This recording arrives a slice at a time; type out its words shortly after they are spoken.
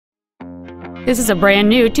This is a brand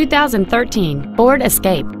new 2013 Ford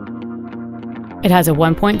Escape. It has a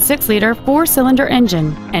 1.6-liter four-cylinder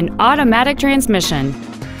engine and automatic transmission.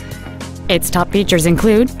 Its top features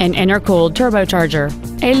include an intercooled turbocharger,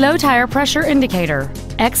 a low tire pressure indicator,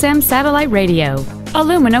 XM satellite radio,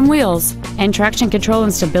 aluminum wheels, and traction control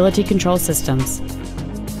and stability control systems.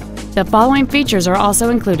 The following features are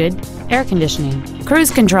also included: air conditioning,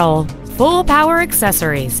 cruise control, full power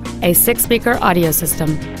accessories, a 6-speaker audio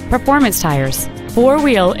system, performance tires,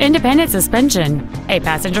 4-wheel independent suspension, a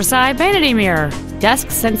passenger side vanity mirror,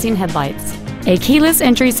 dusk sensing headlights, a keyless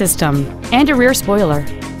entry system, and a rear spoiler.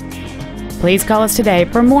 Please call us today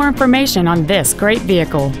for more information on this great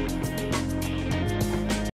vehicle.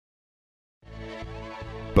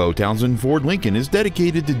 Beau Townsend Ford Lincoln is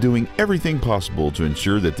dedicated to doing everything possible to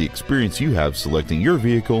ensure that the experience you have selecting your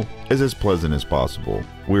vehicle is as pleasant as possible.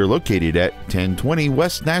 We are located at 1020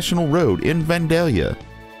 West National Road in Vandalia.